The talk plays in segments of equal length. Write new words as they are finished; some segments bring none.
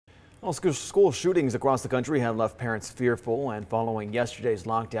Well, school shootings across the country have left parents fearful, and following yesterday's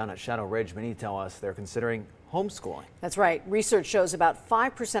lockdown at Shadow Ridge, many tell us they're considering homeschooling. That's right. Research shows about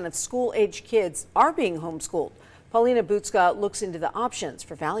 5% of school-age kids are being homeschooled. Paulina Bucka looks into the options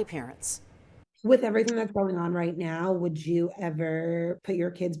for Valley parents. With everything that's going on right now, would you ever put your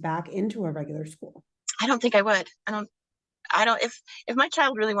kids back into a regular school? I don't think I would. If my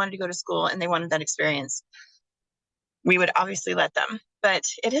child really wanted to go to school and they wanted that experience, we would obviously let them. But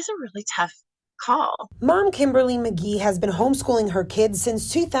it is a really tough call. Mom Kimberly McGee has been homeschooling her kids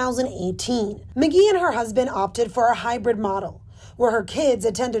since 2018. McGee and her husband opted for a hybrid model, where her kids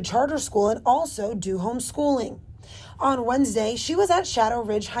attend a charter school and also do homeschooling. On Wednesday, she was at Shadow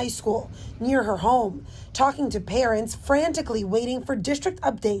Ridge High School, near her home, talking to parents frantically waiting for district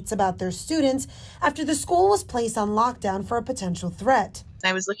updates about their students after the school was placed on lockdown for a potential threat.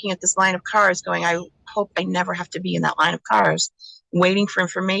 I was looking at this line of cars going, I hope I never have to be in that line of cars, waiting for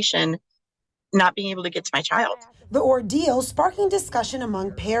information, not being able to get to my child. The ordeal sparking discussion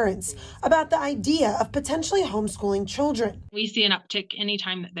among parents about the idea of potentially homeschooling children. We see an uptick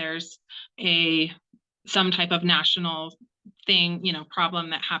anytime that there's some type of national thing, problem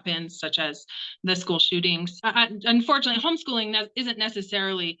that happens, such as the school shootings. Unfortunately, homeschooling isn't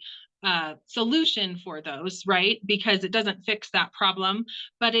necessarily a solution for those, right? Because it doesn't fix that problem,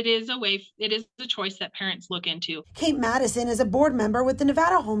 but it is a choice that parents look into. Kate Madison is a board member with the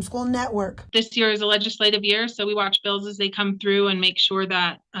Nevada Homeschool Network. This year is a legislative year, so we watch bills as they come through and make sure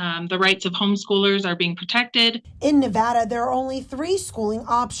that the rights of homeschoolers are being protected. In Nevada, there are only 3 schooling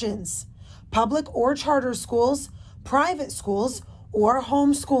options: public or charter schools, private schools, or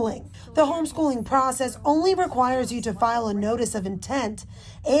homeschooling. The homeschooling process only requires you to file a notice of intent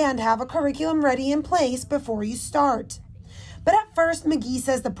and have a curriculum ready in place before you start. But at first, McGee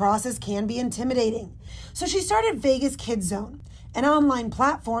says the process can be intimidating. So she started Vegas Kids Zone, an online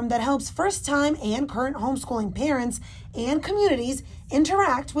platform that helps first-time and current homeschooling parents and communities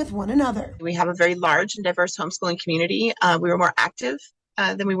interact with one another. We have a very large and diverse homeschooling community. We were more active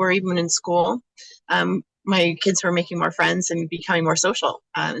than we were even in school. My kids were making more friends and becoming more social.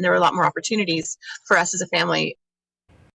 And there were a lot more opportunities for us as a family